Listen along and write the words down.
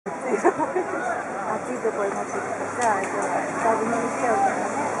いとこに持ってきてさ、ダブ乗りしちゃうからね。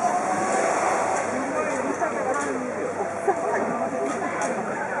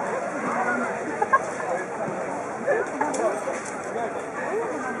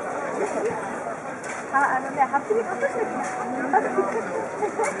あのね、ハッピーで隠してきな。ハ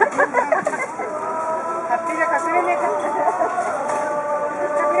ッピーが隠れねえから。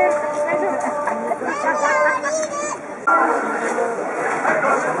隠れる。大丈夫。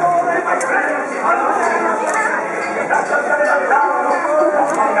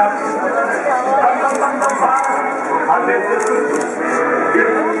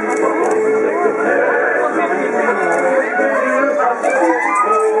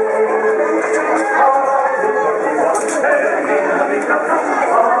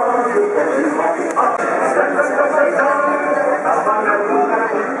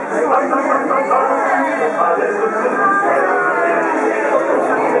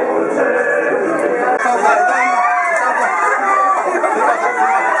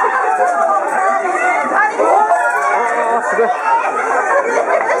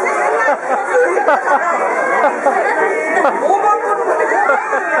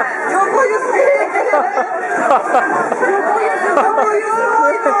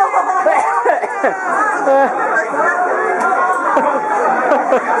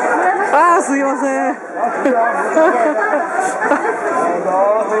ああ、すいません。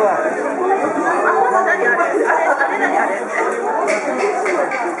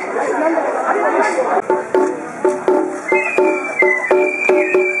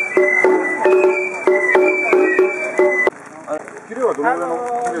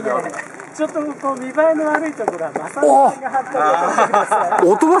ちょっとこう見栄えの悪いところは摩擦材が張ったとこ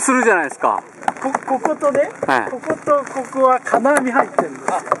ろ。音がするじゃないですか。こことね、はい、こことここは金網入ってるんです。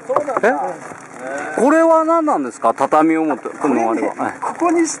そうなんだ。これは何なんですか、畳を持ってこのあれは、はい、こ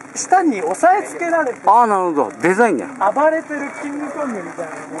こに下に押さえつけられて、ああ、なるほど、デザインね。暴れてるキングコングみたい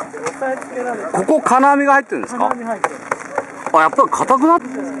なので押さえつけられて、ここ金網が入ってるんですか。金網入ってる。あ、やっぱり硬くなって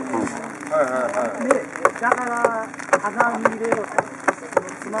る。で、だから金網入れようと。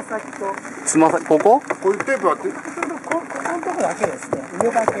つま先とつま先、こここういうテープはここのとこだけですね。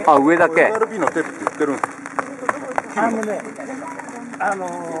上だけ。あ、上だけ。 FRP のテープって言ってるんですか。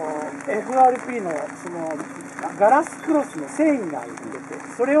FRP のそのガラスクロスの繊維が入ってて、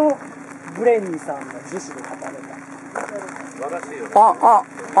それをブレンニーさんが樹脂で固めた。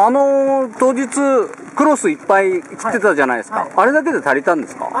当日クロスいっぱい切ってたじゃないですか、はいはい、あれだけで足りたんで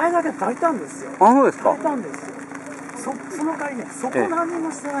すか。あれだけで足りたんですよ。あ、そうですか。足りたんですよ。その代わりね、そこ何に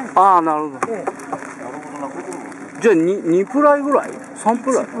もしてないんです。ああ、なるほど。じゃあ 2プライぐらい ?3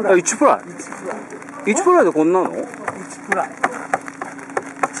 プライ ?1 プライ ?1 プライでこんなの ?1 プライ。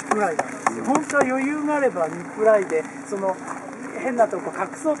1プライなんですよ。本当は余裕があれば2プライで、その変なとこ隠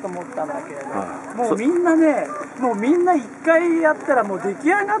そうと思ったんだけれど、もうみんなね、もうみんな1回やったらもう出来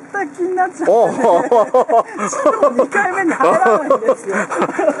上がった気になっちゃって、ね、2回目に入らないんですよ。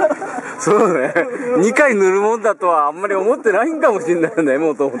そうね、2回塗るもんだとはあんまり思ってないんかもしれないよね、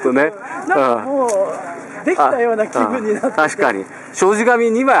もともとね。なんかもうできたような気分になってて、確かに障子紙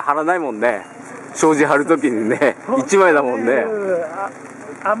2枚貼らないもんね。障子貼るときにね1枚だもんね。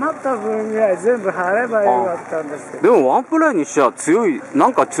余った分ぐらい全部貼ればよかったんですけど。でもワンプライにしては強い、な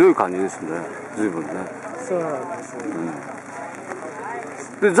んか強い感じですね、随分ね。そうなんです、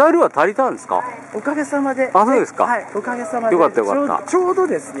で材料は足りたんですか。おかげさまで。あ、そうですか。はい、おかげさまで。よかったよかった。ちょうど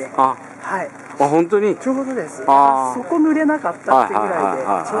ですね。あ、はい。あ、本当に。ちょうどです。あ、そこ塗れなかったってぐらいで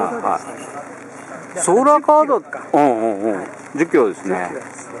ちょうどでしたね。ソーラーカード、10キロですね。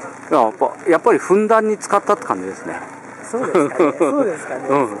やっぱりふんだんに使ったって感じですね。そうですかね。そうですかね。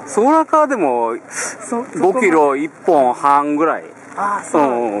ソーラーカーでも5キロ1本半ぐらい。ああ、そ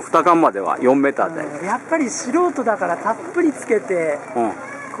う。2缶までは4メーターで。やっぱり素人だからたっぷりつけて、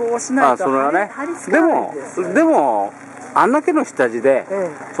こうしないと貼り付かないんですよね。でもあんだけの下地で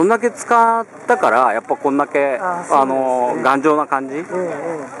そんだけ使ったからやっぱこんだけ頑丈な感じ。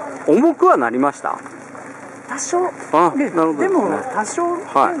重くはなりました。多少。でも多少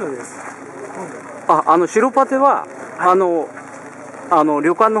程度です。白パテは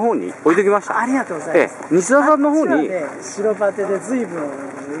旅館の方に置いてきました。ありがとうございます。西田さんの方に白パテで随分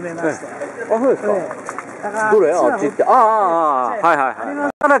埋めました。あ、そうですか。どれ？あっち行って。はいはいは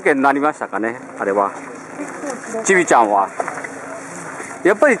い。だらけになりましたかね、あれは。ちびちゃんは。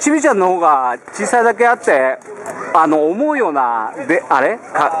やっぱりちびちゃんの方が小さいだけあって、思うような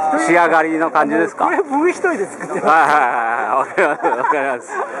仕上がりの感じですか。これ僕一人で作ってます。はいはいはい、わかります。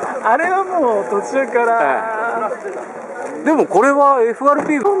あれはもう途中からでもこれは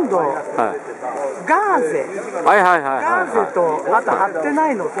FRP 今度、はいガーゼ、はいはいはいガはいーゼと、あと貼ってな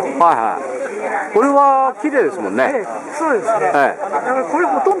いのと、はいはい。これは綺麗ですもんね。そうですね。だからこれ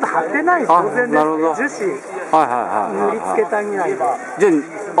ほとんど貼ってない当然です。なるほど。樹脂はいはいはい。塗り付けたぐらいで。じゃ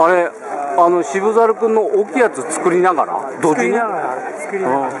あ、あれ、渋猿くんの大きいやつ作りながら同時に作りな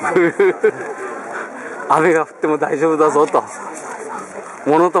がら。雨が降っても大丈夫だぞと。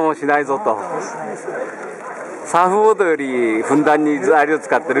ものともしないぞと。サーフボードよりふんだんに材料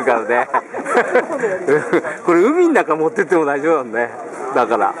使ってるからね。これ海の中持ってっても大丈夫なんね。だ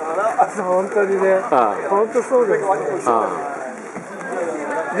から。本当にね。本当そうですね。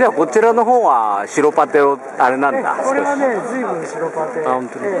じゃあこちらの方は白パテをあれなんだ。これはね、随分白パテ。本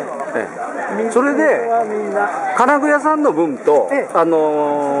当に。それで金具屋さんの分と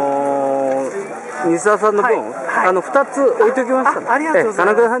西澤さんの分2つ置いておきました。ありがとうござい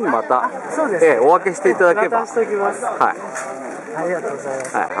ます。金具屋さんにまたお分けしていただければ。渡しておきます。はい。ありがとうございま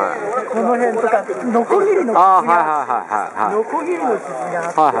す。はいはい。この辺とかノコギリの傷がノコギリの傷があ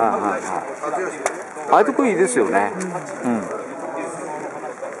って。ああいうとこいいですよね。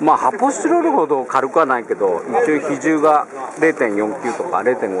まあ発泡スチロールほど軽くはないけど、一応比重が 0.49 とか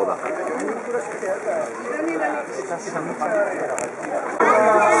 0.5 だから。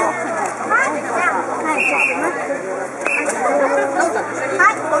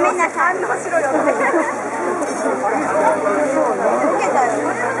はい、ごめんなさい。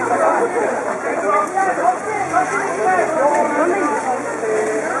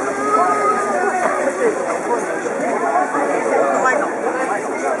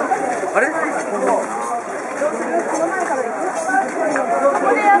あれ？こ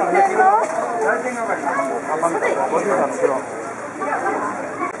れやってんの？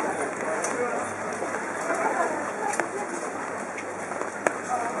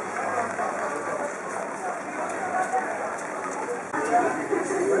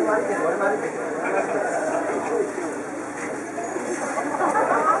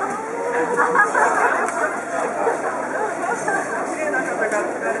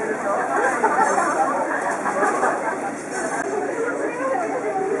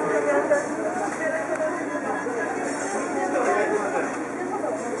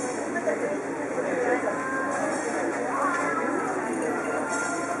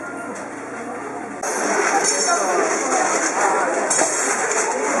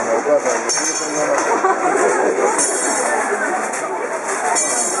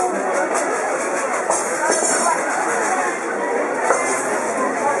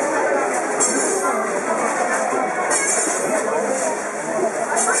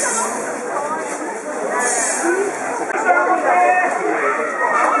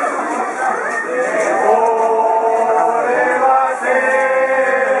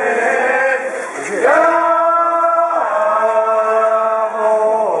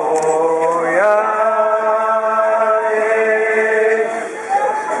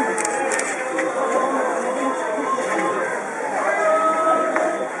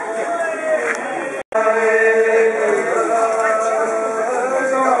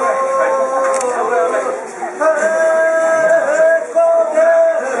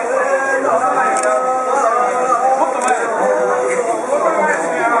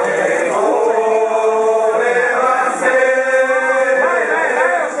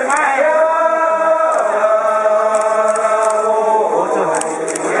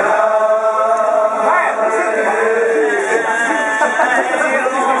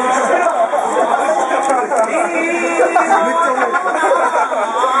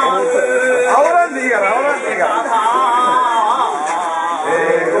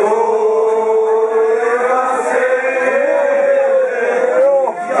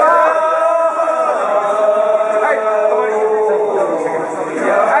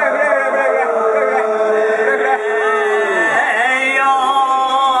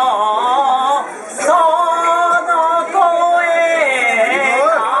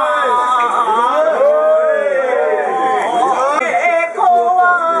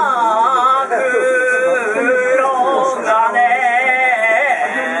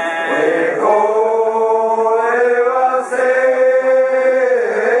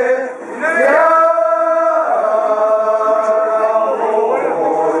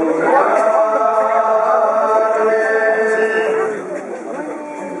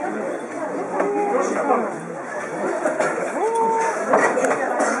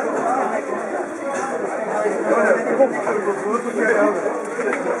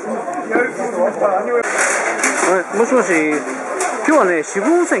もしもし、今日はね、渋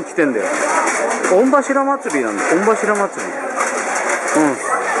温泉来てんだよ。御柱祭りなんだ。御柱祭り。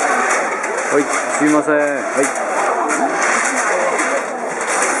はい、すいません。はい。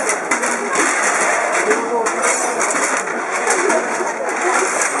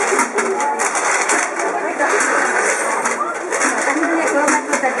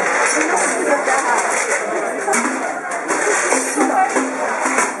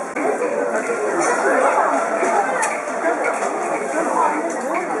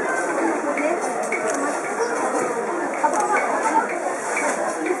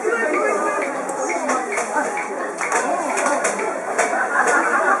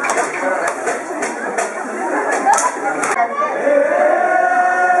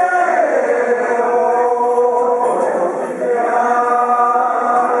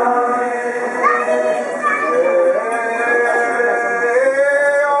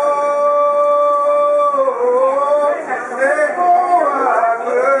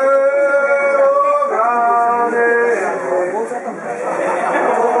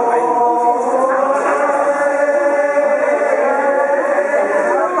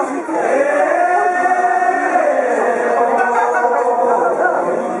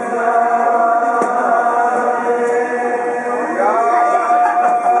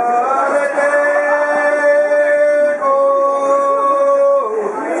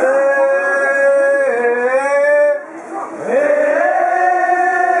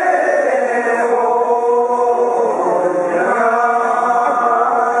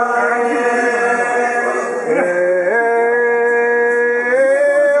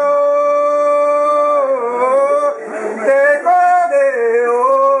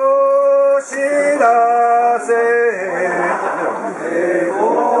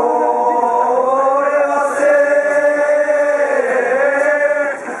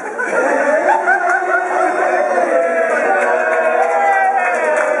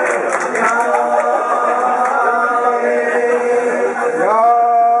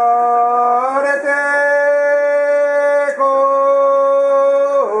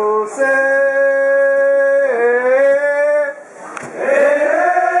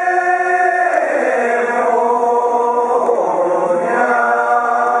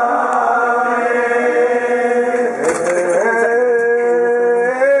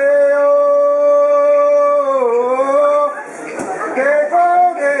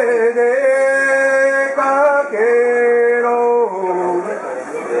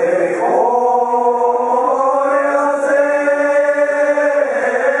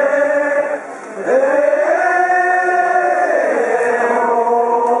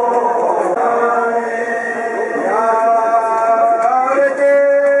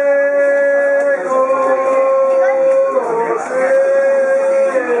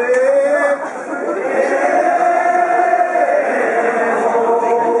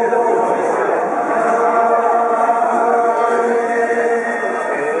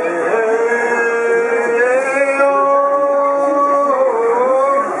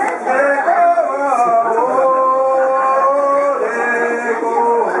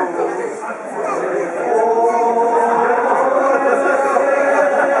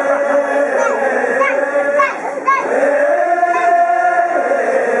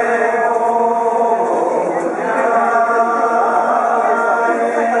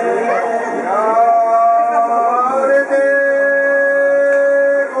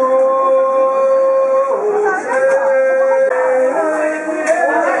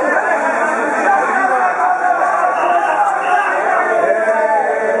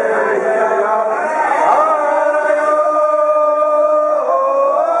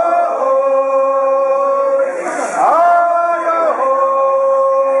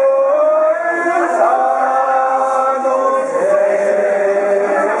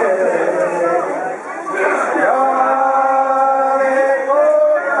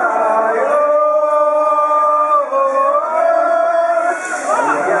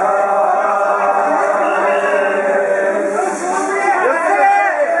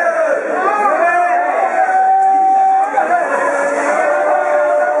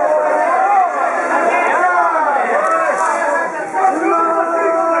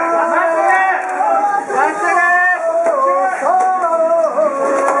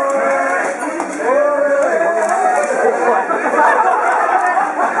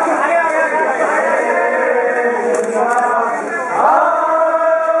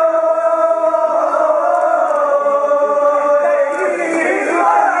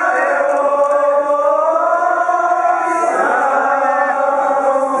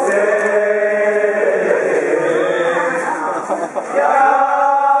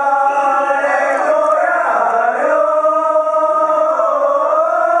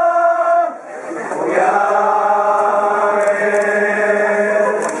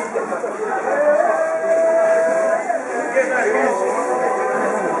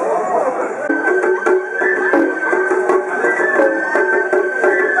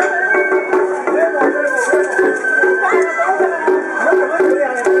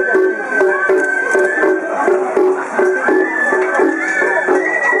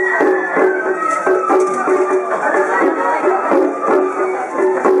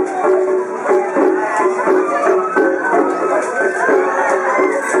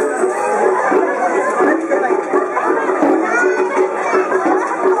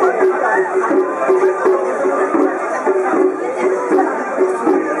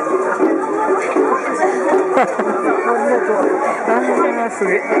す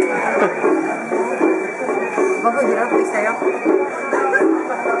げえ。僕拾ってきたよ。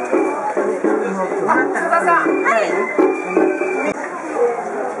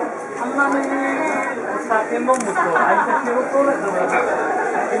天文物と相手のそうだから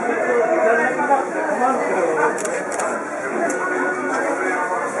やらなくなって困るけど。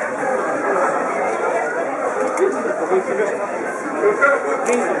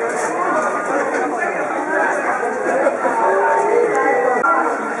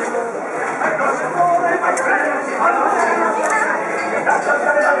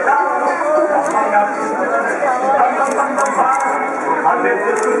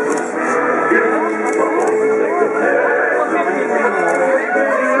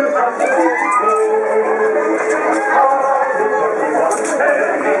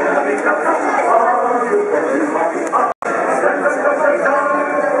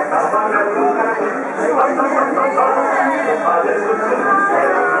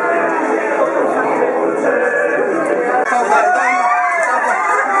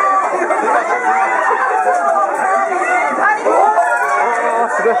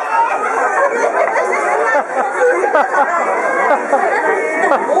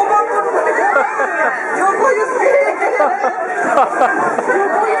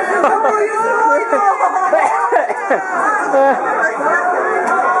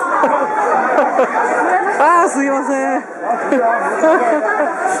ああ、すいません。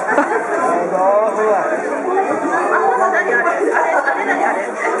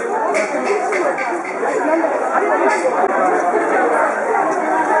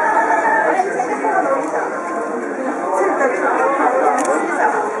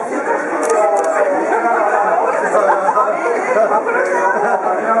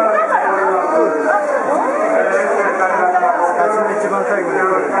一番最後に。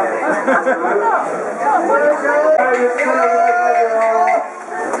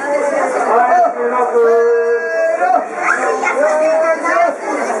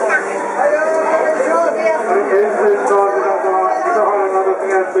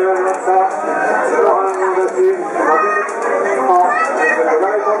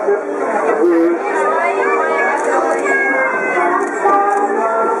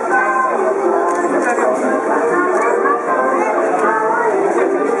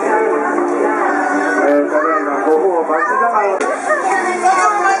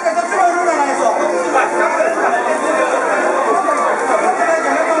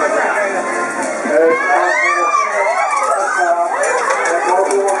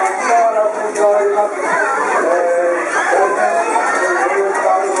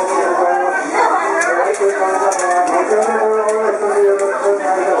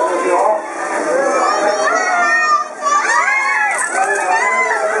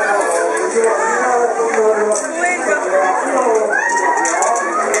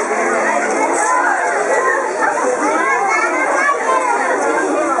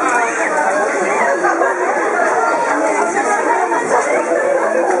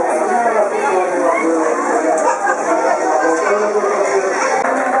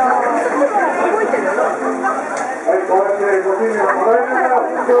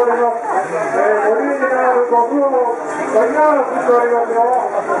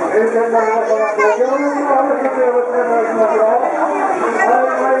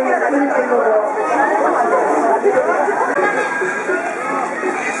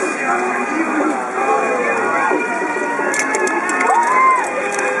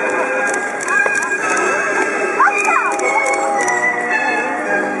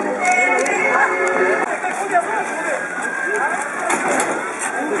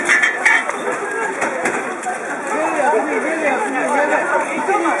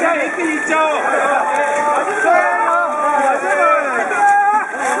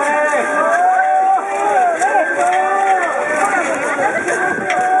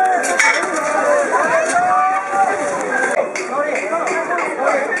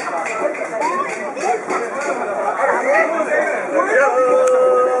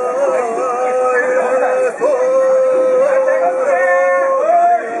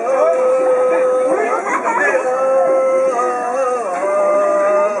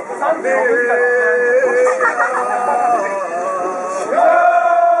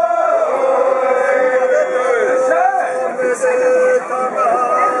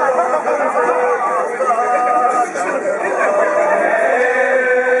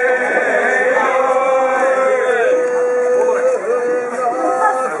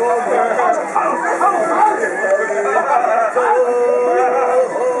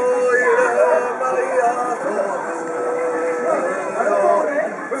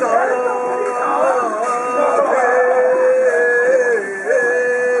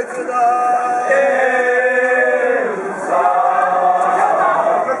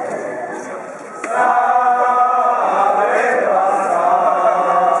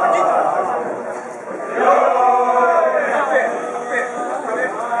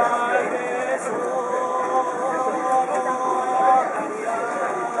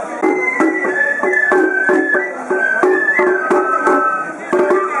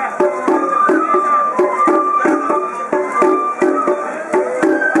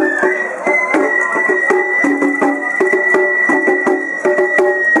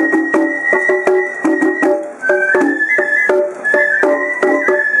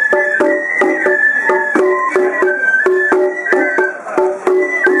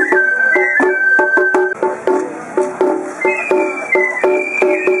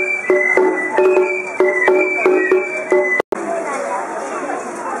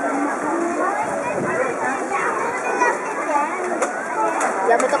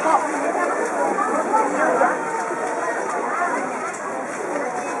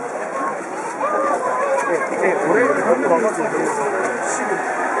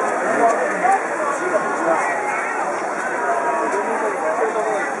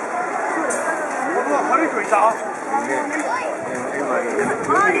はい。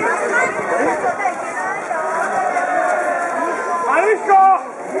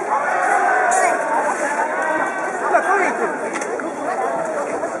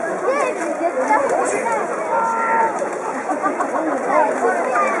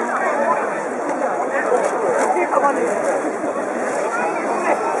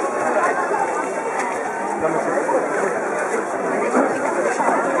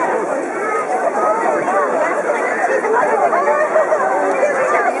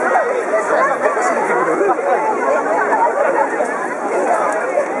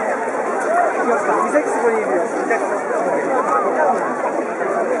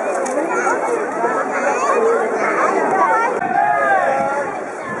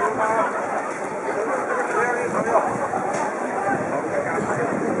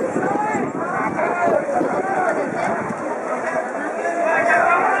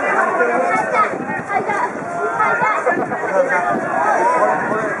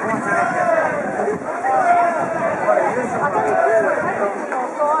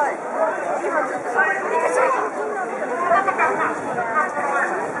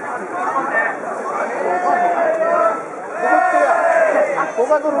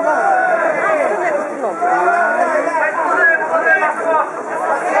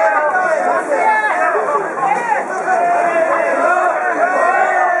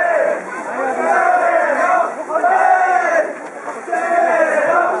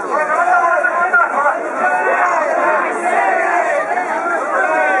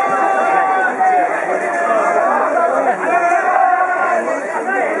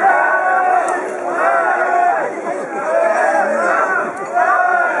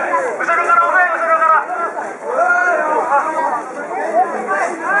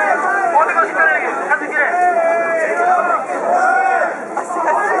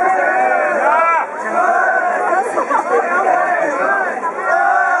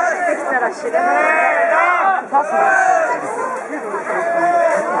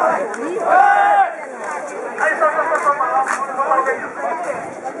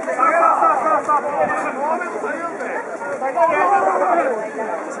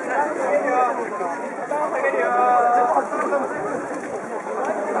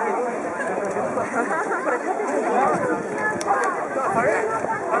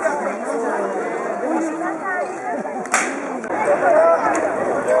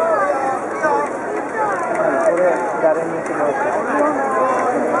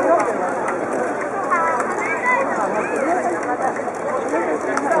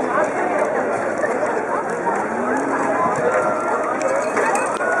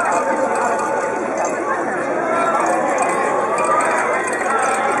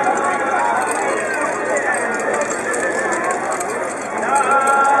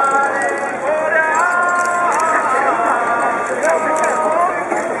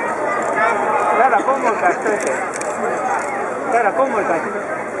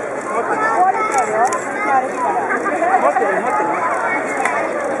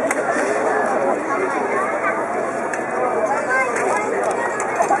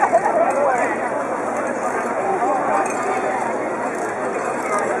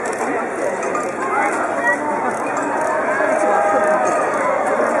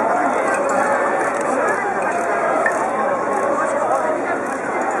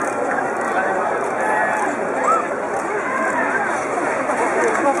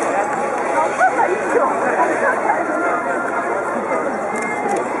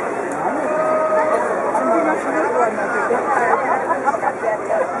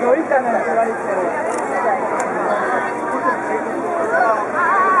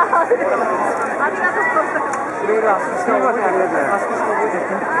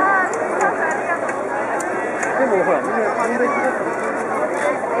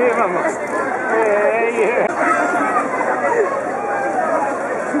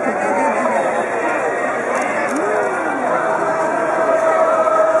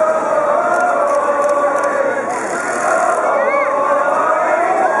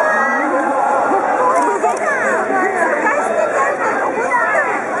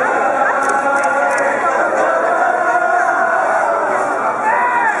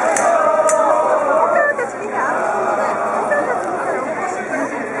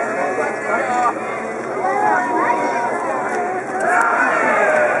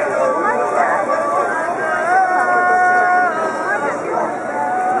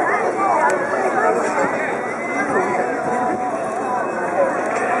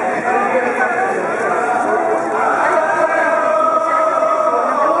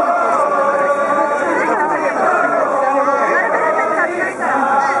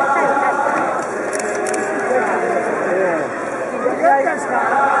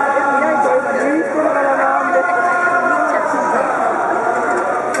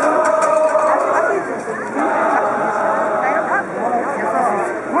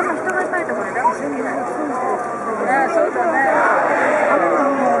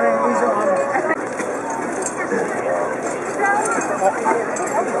こ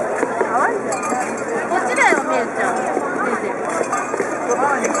っちだよ、みゆちゃん。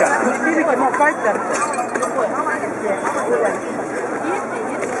みずきもう帰っちゃった。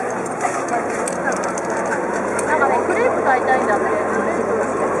なんかね、クレープ買いたいんだって。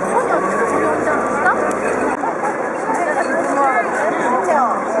本名って呼んじゃうんですか？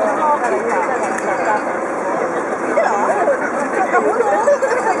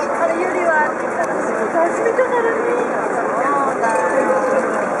あれよりは初めてなるね。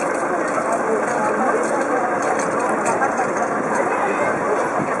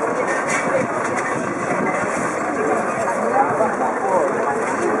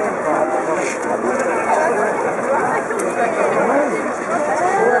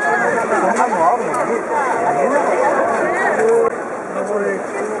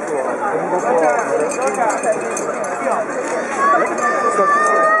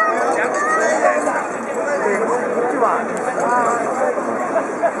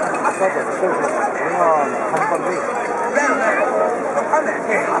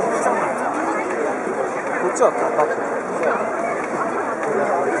こっちは高く。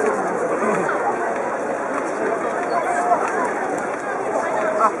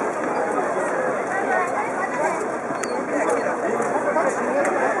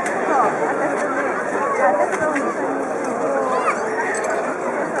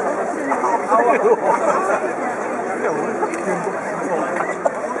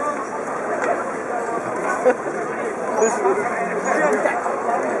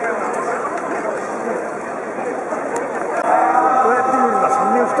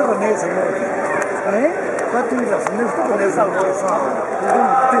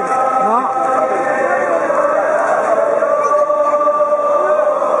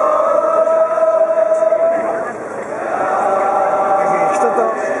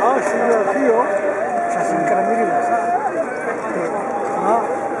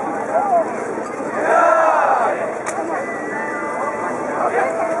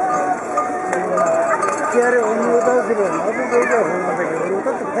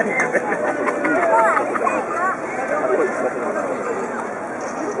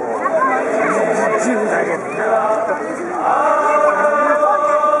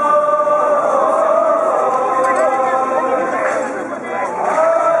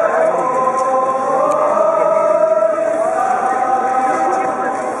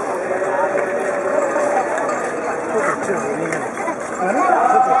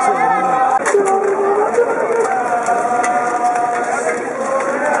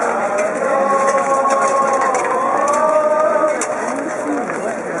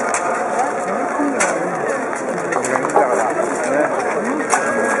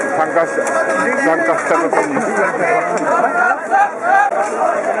参加したことにあ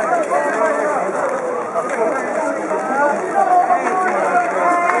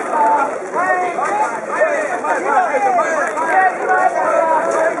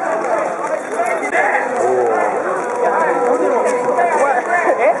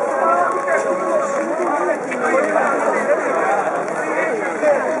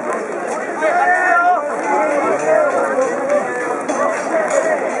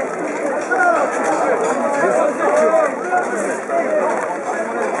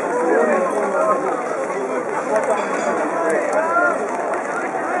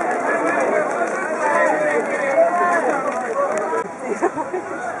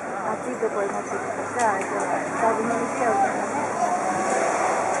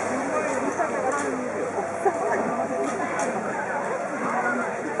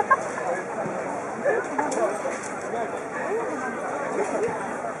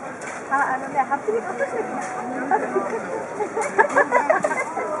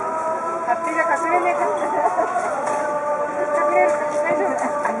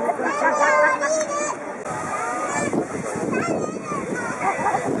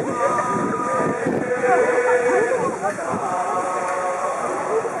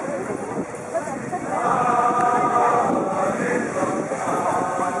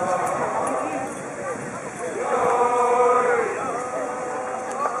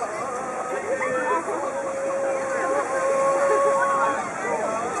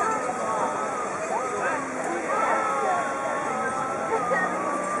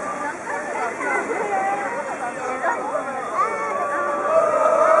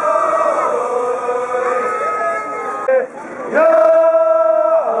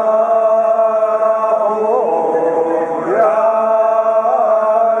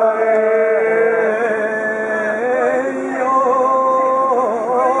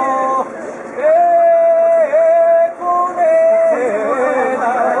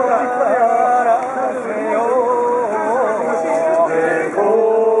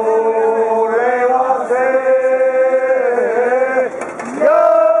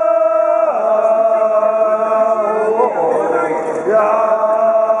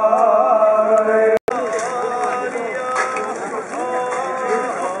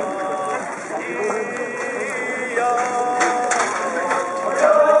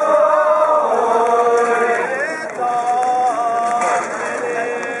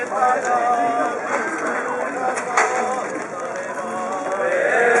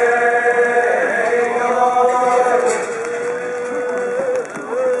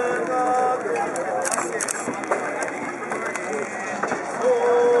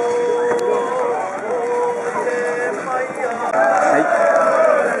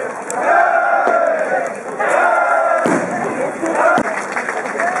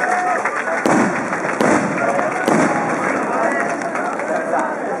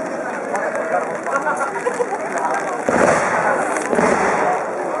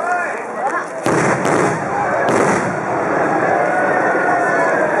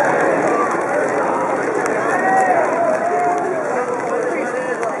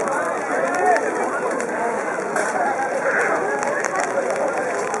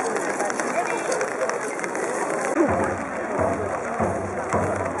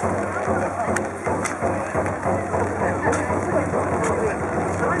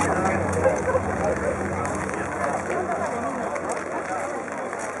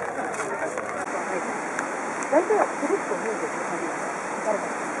大体はくるっと思うんですよ。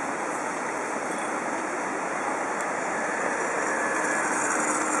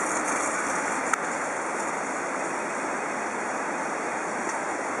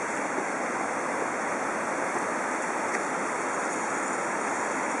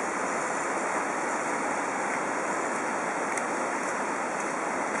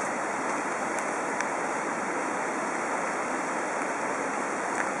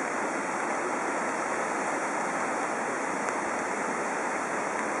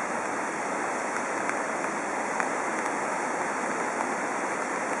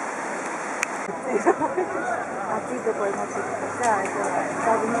暑いところに持ってきてさ、だい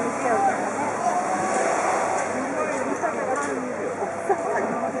ぶ伸びちゃうからね。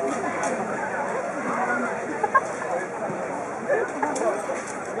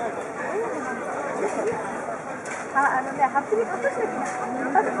ハッピーで隠してきた。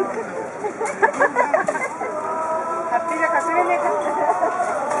ハッピーで隠れねえか。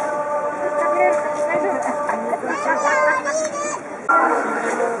隠れるから大丈夫。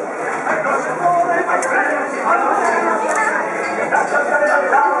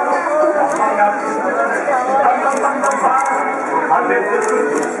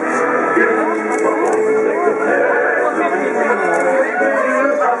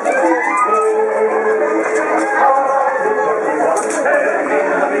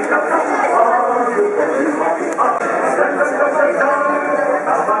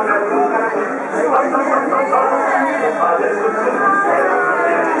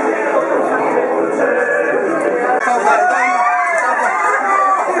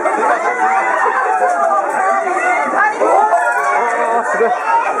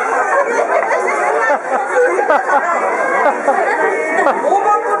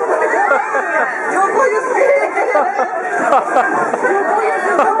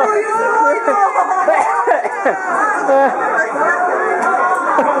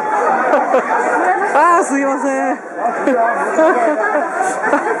すいません。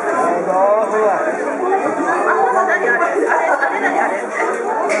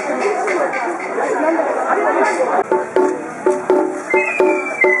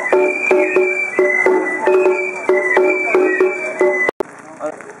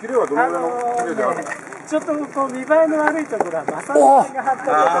ちょっとこう見栄えの悪いところはマサノが貼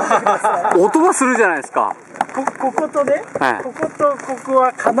った音がするじゃないですか。こことね、はい、こことここ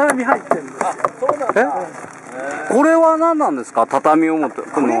は金網入ってるんですよ。これは何なんですか？畳を持って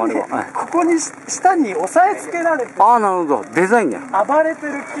このあれは、はい、ここに下に押さえつけられて、ああ、なるほど、デザインや。暴れて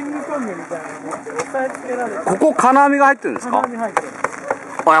るキングコングみたいなの持って押さえつけられて、ここ金網が入ってるんですか？金網入ってる。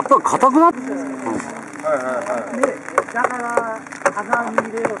あ、やっぱり硬くなってる。で、だから金網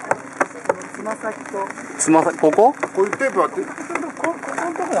入れようと、そのつま先とつま先、こここういうテープはこのと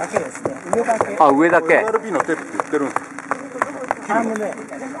こだけですね。上だけ。あ、上だけ。 FRP のテープって言ってるんですか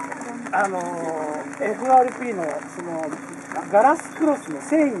？FRP のそのガラスクロスの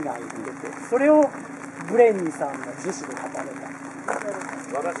繊維が入ってて、それをブレンニーさんが樹脂で固めた。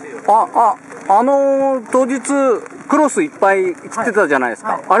当日クロスいっぱい切ってたじゃないです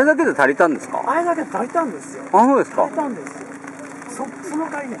か、はい、あれだけで足りたんですか？あれだけで足りたんですよ。あ、そうですか。足りたんですよ。その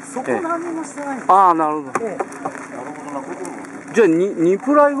代わりね、そこ何にもしてないんです。ああ、なるほど。じゃあ 2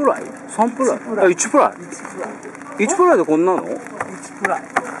プライぐらい ?3 プライ ?1 プライ ?1 プライでこんなの ?1 プライ。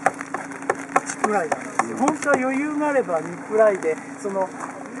1プライなんですよ。本当は余裕があれば2プライで、その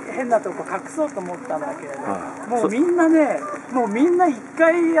変なとこ隠そうと思ったんだけれど、もうみんなね、もうみんな1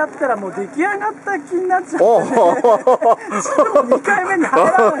回やったらもう出来上がった気になっちゃって、ね、2回目に入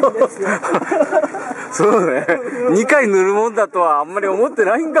らないんですよ。そうね、2回塗るもんだとはあんまり思って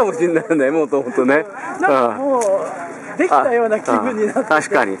ないんかもしれないよね、もともとね。なんかもうできたような気分になってて、確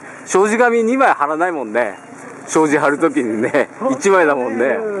かに障子紙2枚貼らないもんね。障子貼るときにね、1枚だもん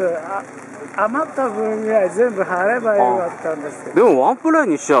ね。余った分ぐらい全部貼ればよかったんですけど。でもワンプライ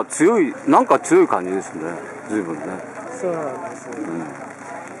にしては強い、なんか強い感じですね、随分ね。そうなんですよ、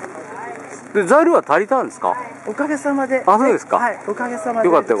で、材料は足りたんですか？おかげさまで。あ、そうですか。はい、おかげさまで。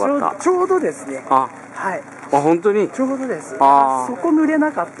よかったよかった。ちょうどですね。あ、はい。あ、本当に。ちょうどです。あ、そこ濡れ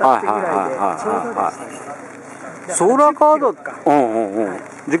なかったってぐらいで、ちょうどでした。ソーラーカード、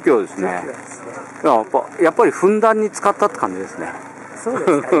10キロですね。やっぱりふんだんに使ったって感じですね。そうで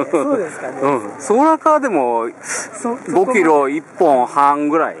すかね。そうですかね。ソーラーカーでも5キロ1本半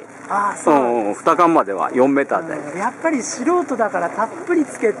ぐらい。2缶までは4メーターで。やっぱり素人だからたっぷり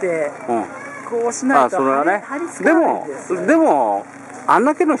つけて、こうしないと張り付かないんですよね。でもあん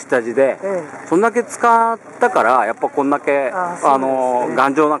だけの下地でそんだけ使ったからやっぱこんだけ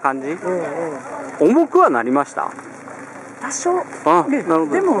頑丈な感じ。重くはなりました。多少。なるほど。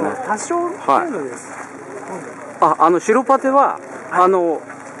でも多少程度です。白パテは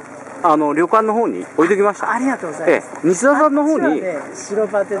旅館の方に置いときました。ありがとうございます。西田さんの方に、白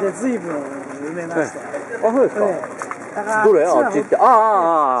パテで随分埋めましたよ。あ、そうですか。どれ？あっちって。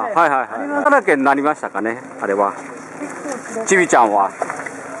はいはいはい。だらけになりましたかね、あれは。ちびちゃんは。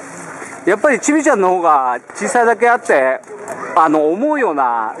やっぱりちびちゃんの方が小さいだけあって、思うよう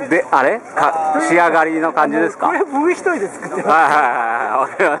な、仕上がりの感じですか？これ僕一人で作ってます。はいは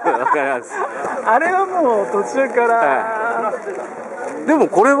いはい。わかります。あれはもう途中から、でも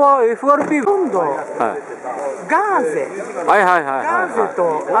これは FRP 今度、ガーゼ。はいはいはい。ガーゼ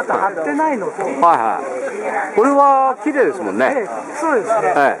と、あと貼ってないのと。はいはい。これは綺麗ですもんね。そうです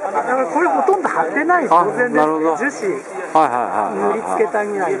ね。だからこれほとんど貼ってない当然です。樹脂。塗り付けた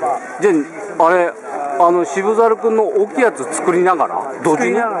ぐらいで。じゃあ、あれ、渋猿くんの大きいやつ作りながら、同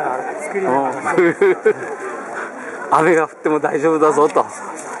時に。作りながら。雨が降っても大丈夫だぞと。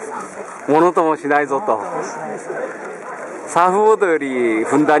物ともしないぞと。サーフボードより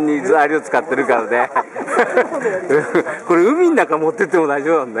ふんだんに材料使ってるからね。これ海の中持ってっても大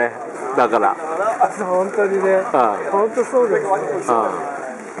丈夫なんね。だから。本当にね。本当そうですね。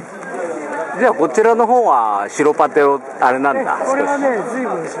じゃあこちらの方は白パテをあれなんだ。これはね、随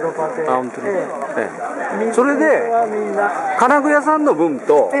分白パテ。本当に。それで金具屋さんの分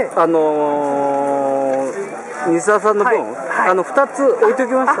と西田さんの分2つ置いてお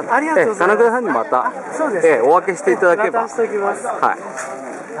きました。ありがとうございます。金具屋さんにまたお分けしていただければ。渡しておきます。はい。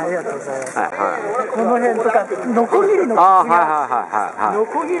ありがとうございます。この辺とかノコギリの傷がノ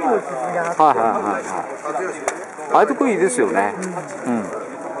コギリの傷があって、ああいうとこいいですよね。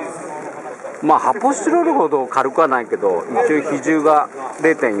まあ発泡スチロールほど軽くはないけど、一応比重が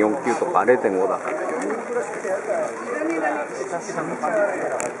 0.49 とか 0.5 だから。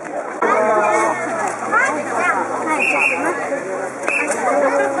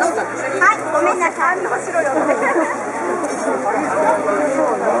はい、ごめんなさい。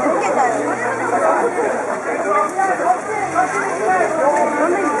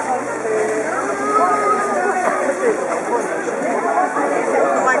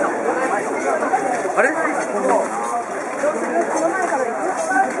あれ？こ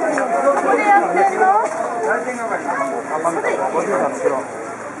れやってんの？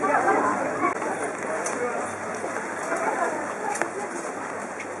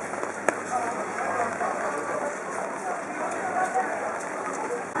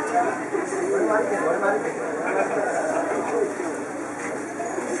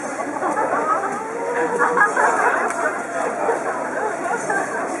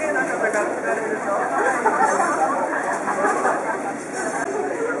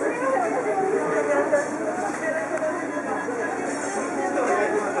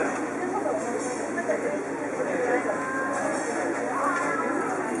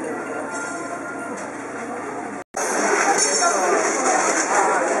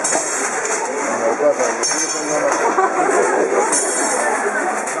お母さん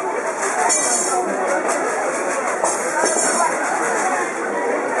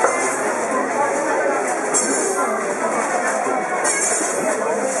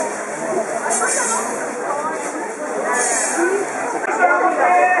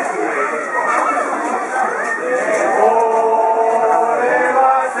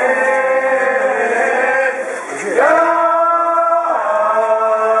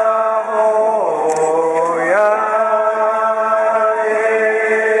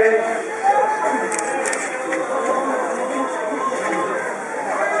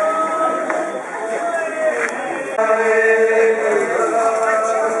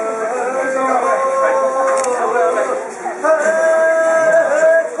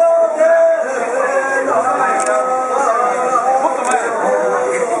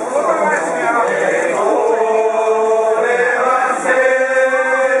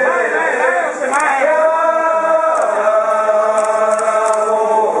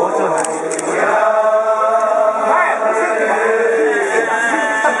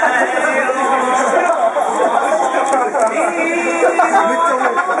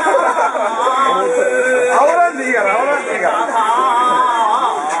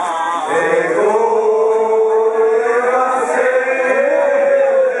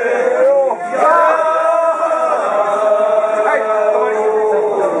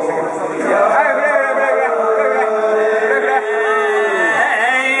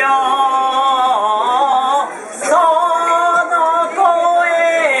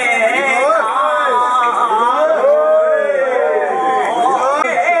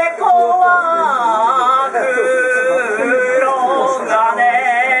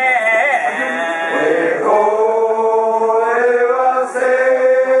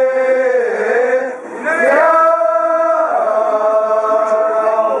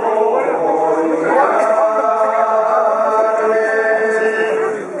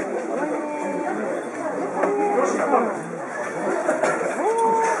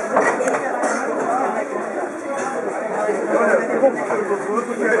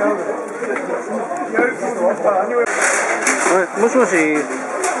もしもし、今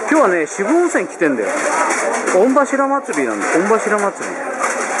日はね、渋温泉来てんだよ。御柱祭りなんだ、御柱祭り。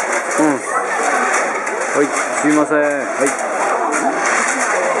うん。はい、すいません。はい。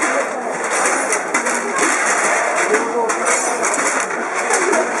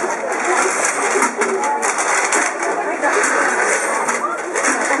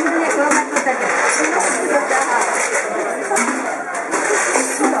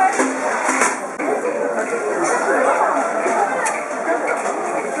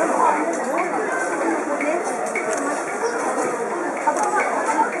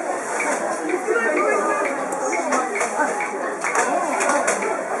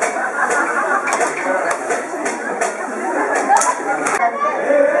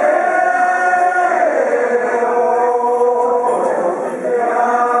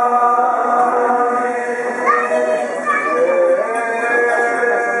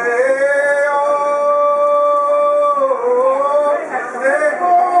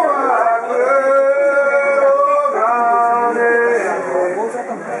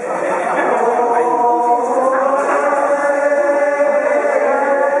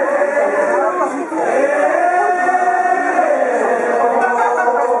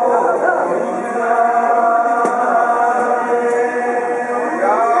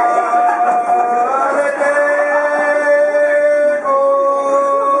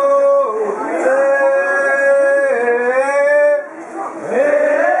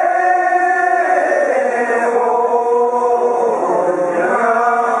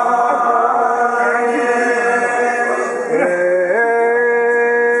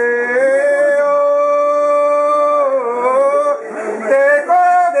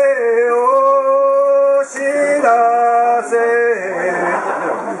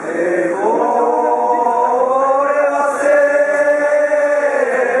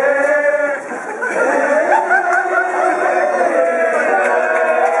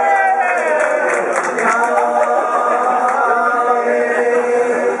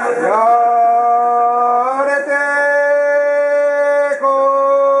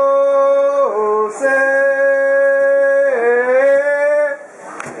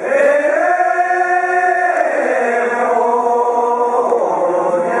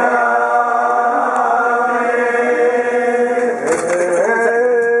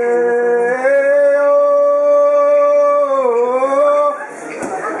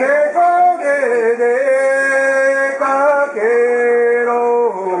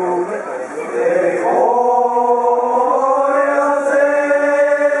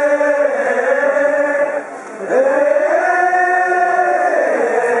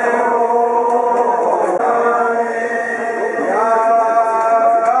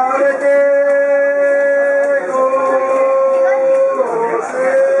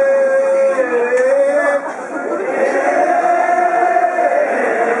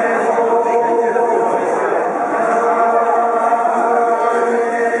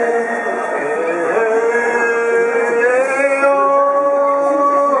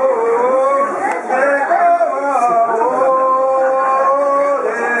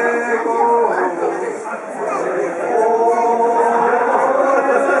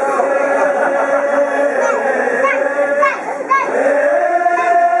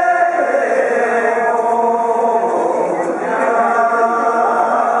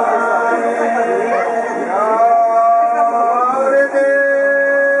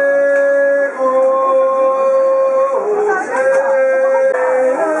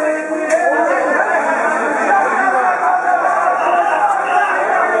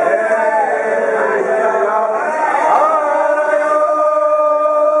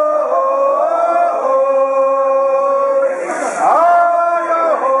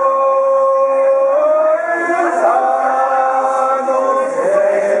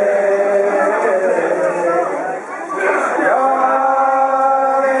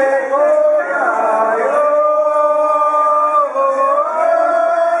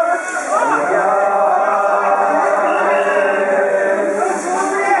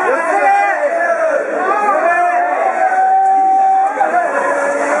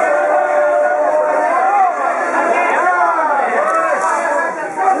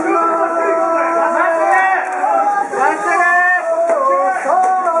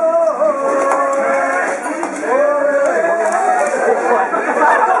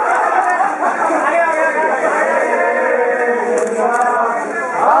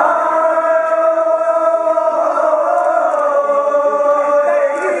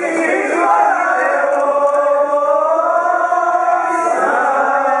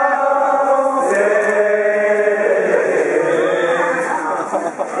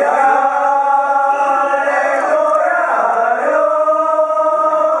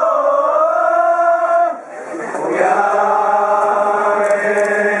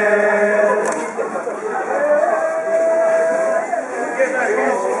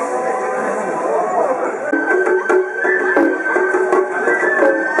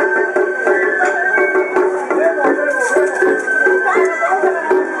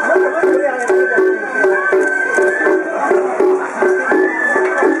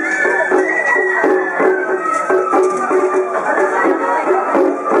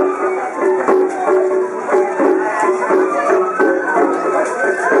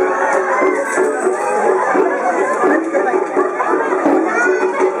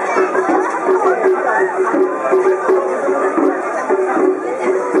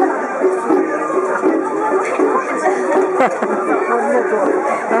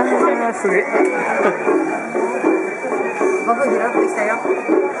すげえ。僕拾ってきたよ。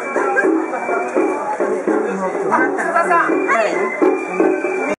津田さん。はい。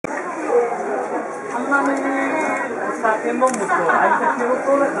あんまりさ、天文物を相手の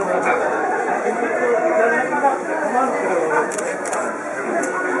そうだから、やられなかったら困るけど。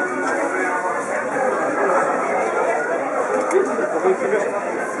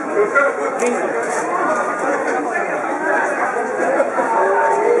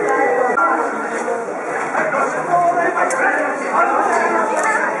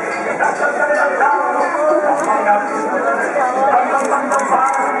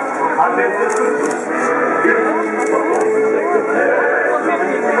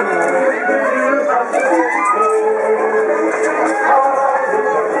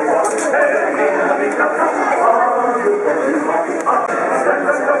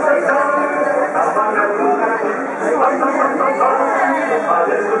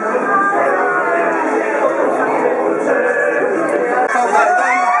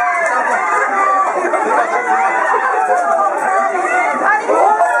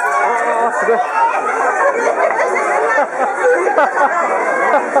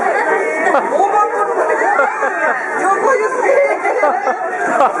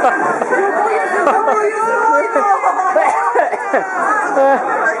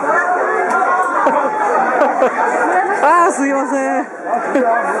ああ、すいません。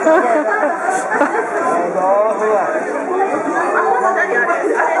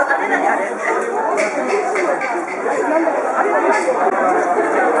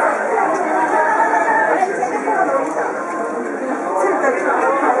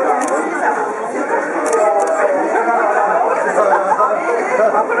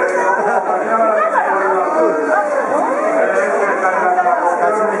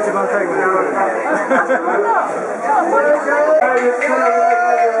一番最後に。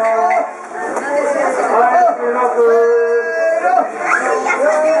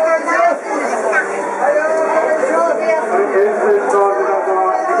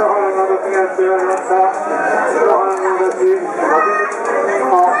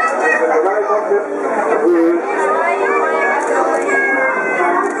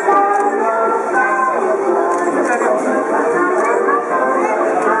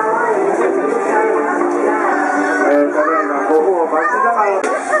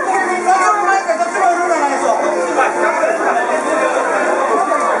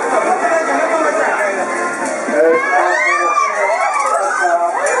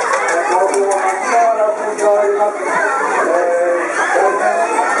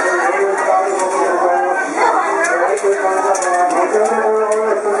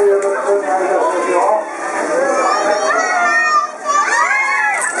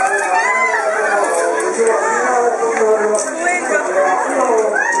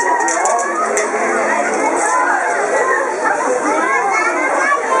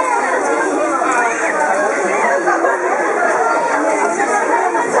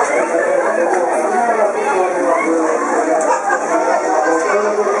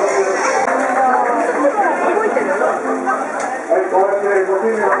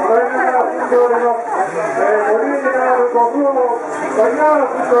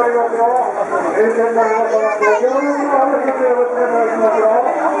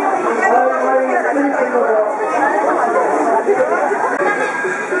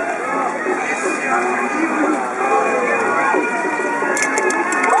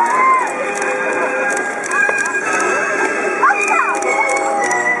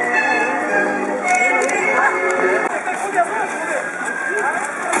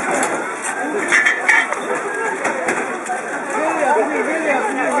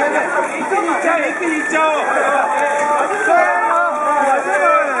一気にいっちゃおう。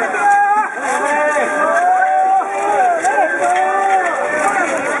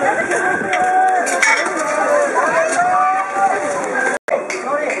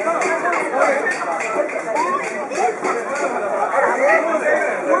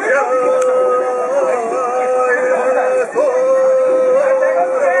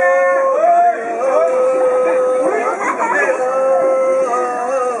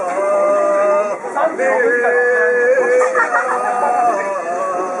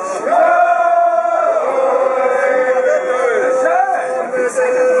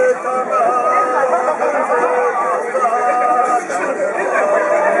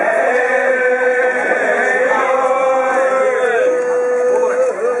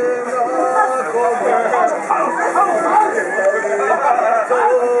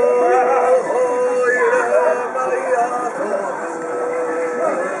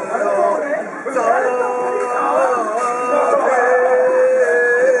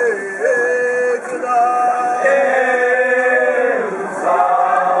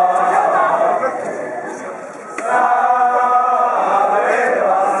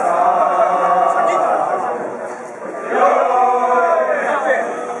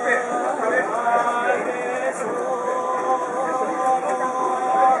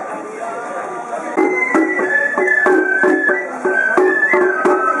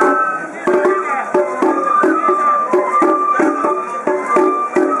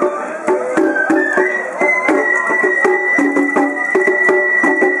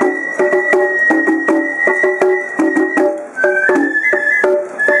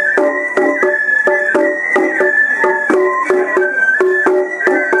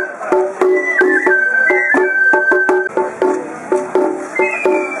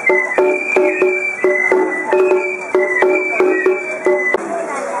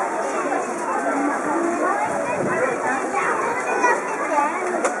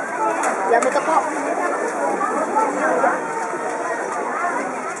やめとこう。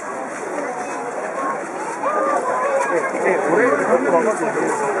俺よく分かんないけど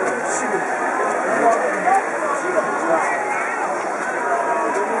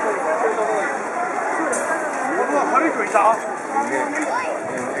悪い人いた？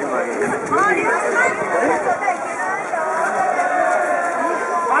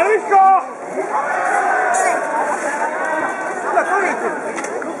悪い人？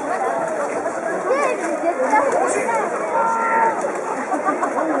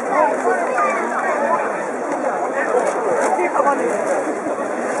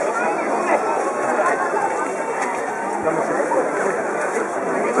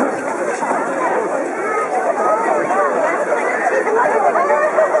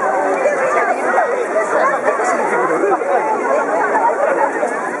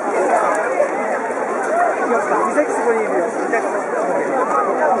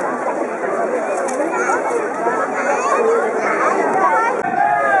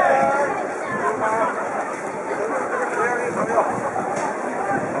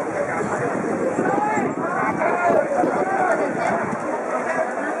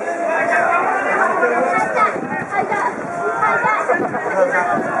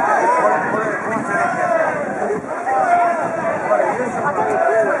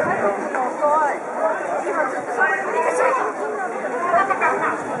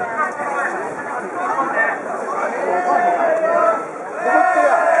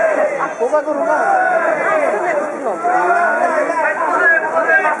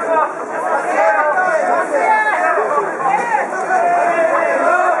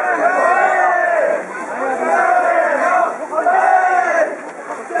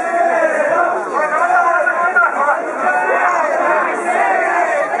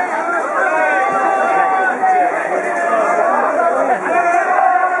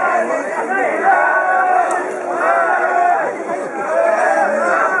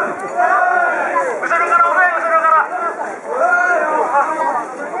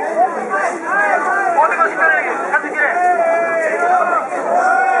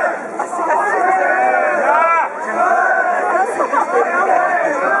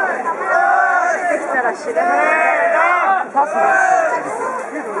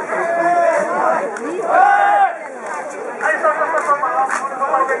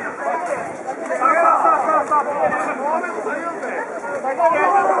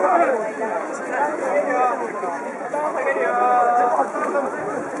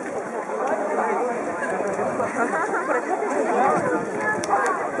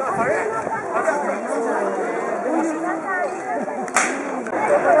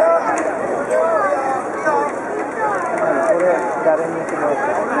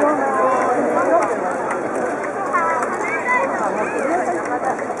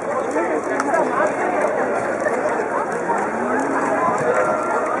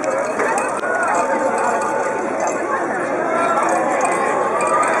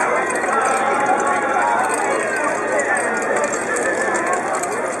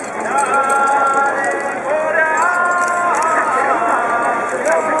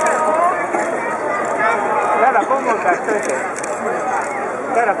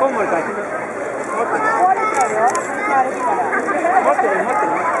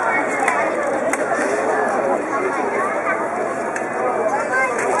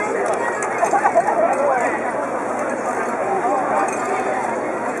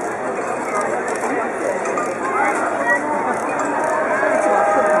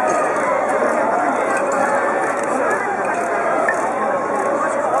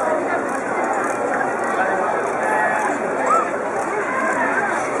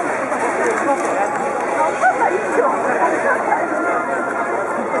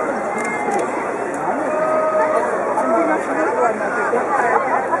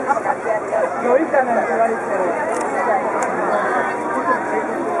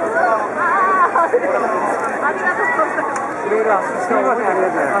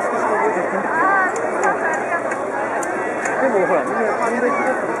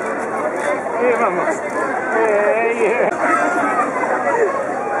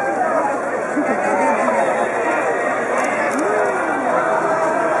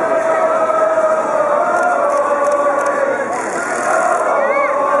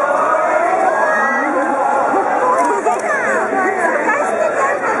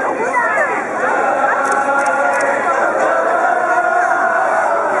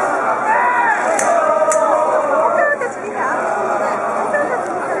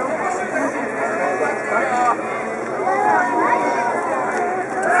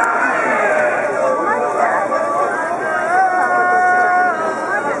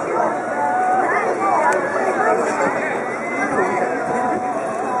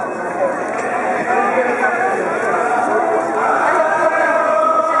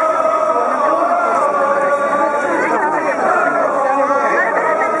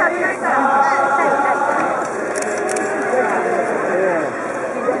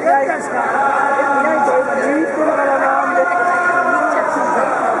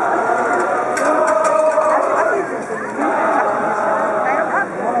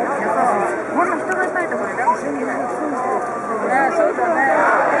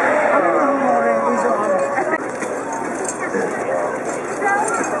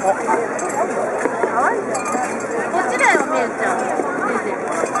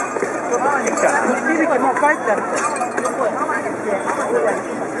もう帰ってある。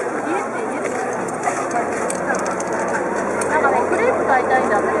なんかね、クレープ買いたいん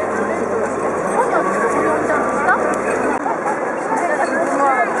だって。本名ってそれ置いたんですか？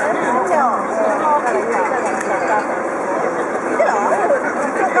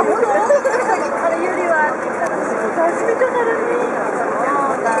あれ、ユリは初めてなるね。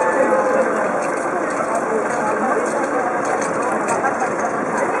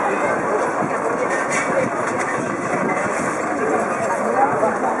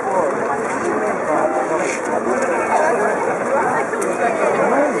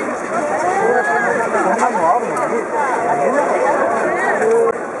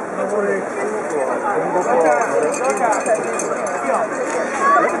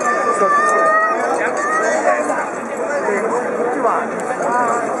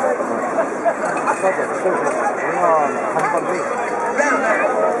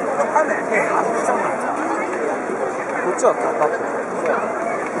こっちは高く。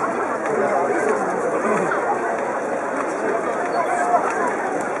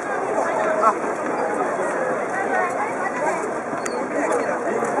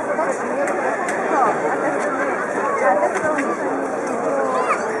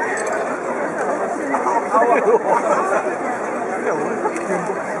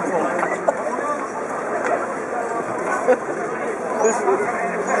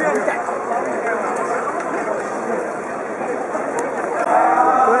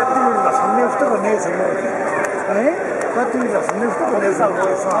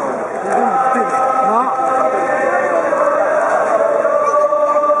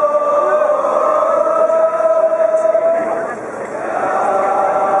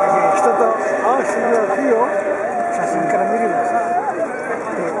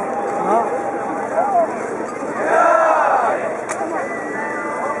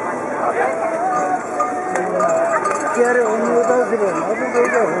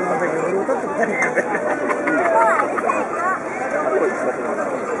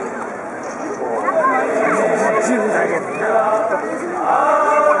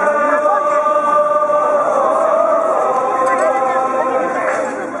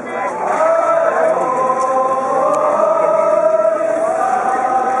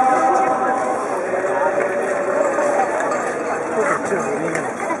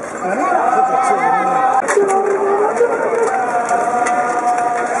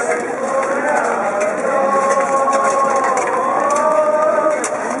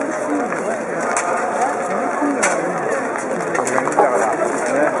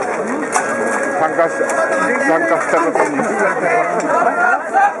参加したことに。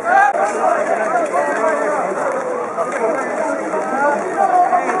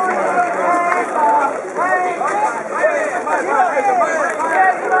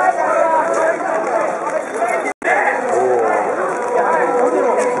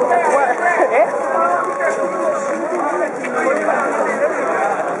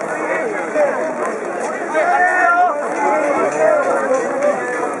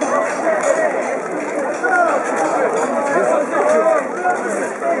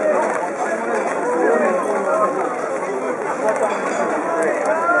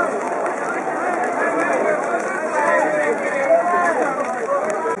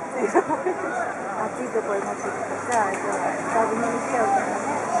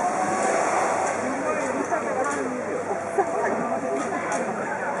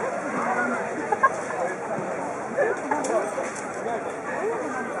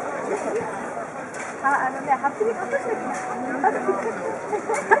あ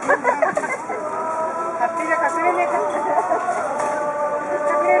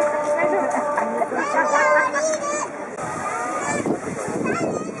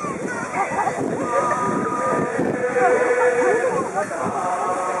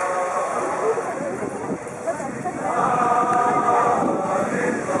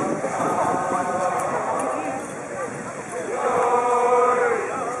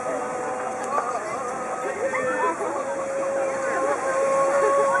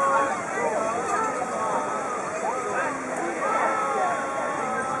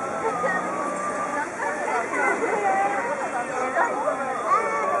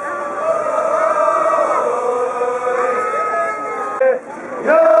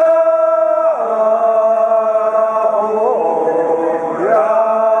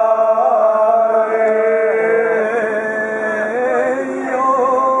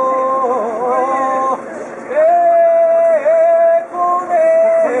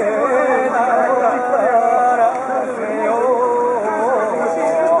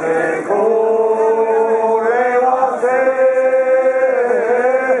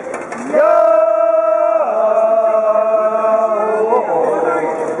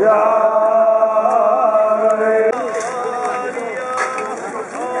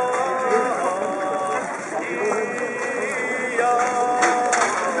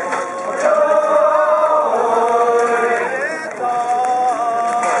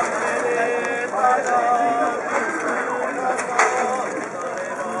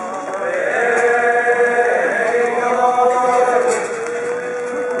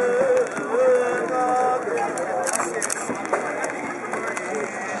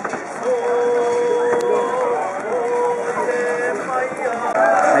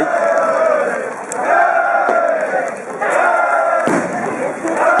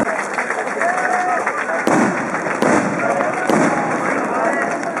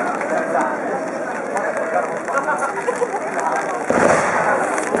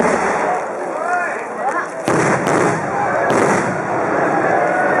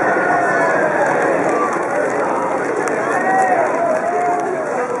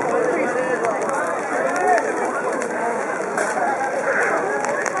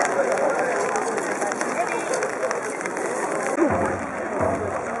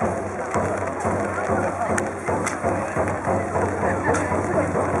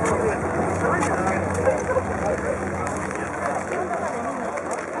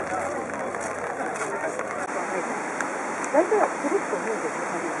大体はくるっと思うけど、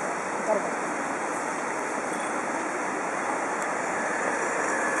疲れた。